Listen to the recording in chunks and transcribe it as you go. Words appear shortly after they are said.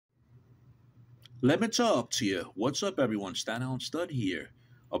Let me talk to you. What's up, everyone? Stan Allen Stud here.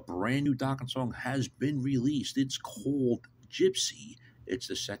 A brand new Dokken song has been released. It's called Gypsy. It's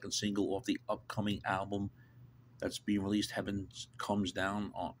the second single off the upcoming album that's being released. Heaven Comes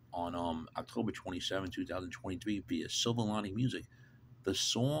Down on October 27, 2023 via Silver Lining Music. The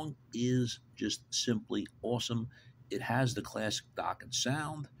song is just simply awesome. It has the classic Dokken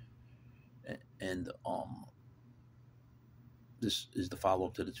sound, and this is the follow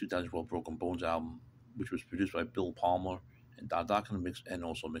up to the 2012 Broken Bones album, which was produced by Bill Palmer and Don Dokken, mixed and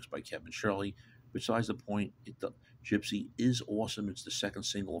also mixed by Kevin Shirley. Besides the point, Gypsy is awesome. It's the second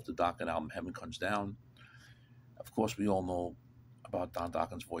single off the Dokken album, Heaven Comes Down. Of course, we all know about Don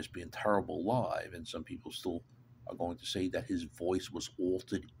Dokken's voice being terrible live, and some people still are going to say that his voice was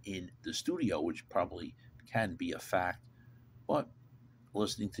altered in the studio, which probably can be a fact. But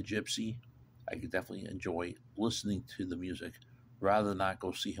listening to Gypsy, I could definitely enjoy listening to the music rather than not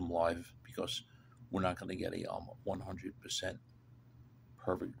go see him live because we're not going to get a 100%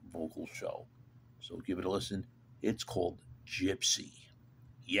 perfect vocal show. So give it a listen. It's called Gypsy.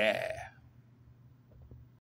 Yeah.